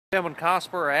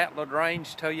Tilmon at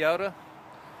LaGrange Toyota.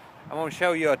 I'm going to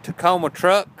show you a Tacoma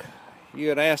truck. You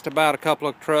had asked about a couple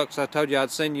of trucks. I told you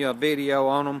I'd send you a video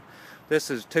on them.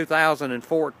 This is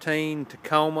 2014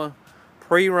 Tacoma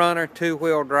Prerunner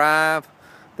two-wheel drive.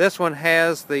 This one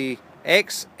has the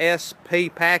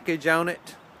XSP package on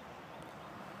it.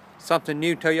 Something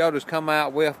new Toyota's come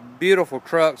out with. Beautiful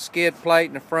truck, skid plate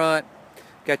in the front.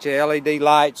 Got your LED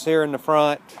lights here in the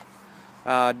front.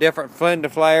 Different fender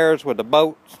flares with the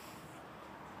bolts.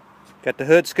 Got the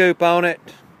hood scoop on it.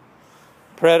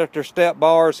 Predator step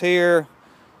bars here.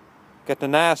 Got the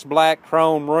nice black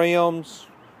chrome rims.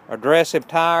 Aggressive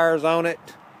tires on it.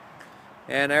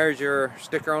 And there's your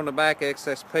sticker on the back,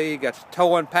 XSP. Got the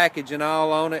towing package and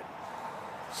all on it.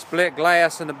 Split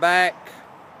glass in the back.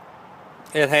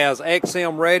 It has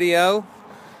XM radio.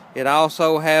 It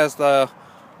also has the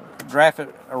graphic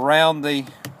around the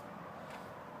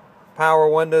power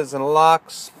windows and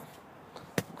locks.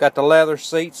 Got the leather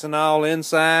seats and all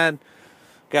inside.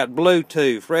 Got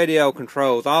Bluetooth, radio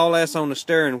controls, all that's on the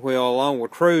steering wheel along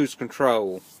with cruise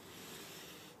control.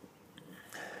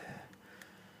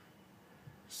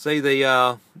 See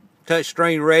the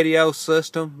touchscreen radio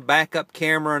system, backup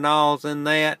camera and all's in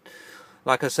that.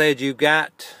 Like I said, you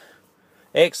got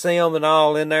XM and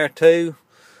all in there too.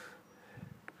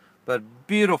 But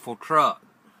beautiful truck.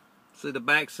 See the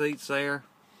back seats there.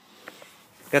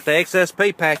 Got the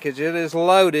XSP package. It is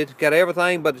loaded. Got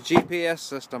everything but the GPS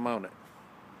system on it.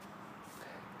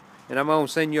 And I'm going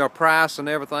to send you a price and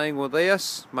everything with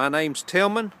this. My name's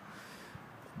Tilmon.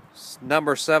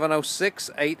 Number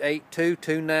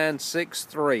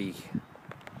 706-882-2963.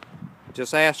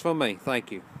 Just ask for me.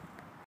 Thank you.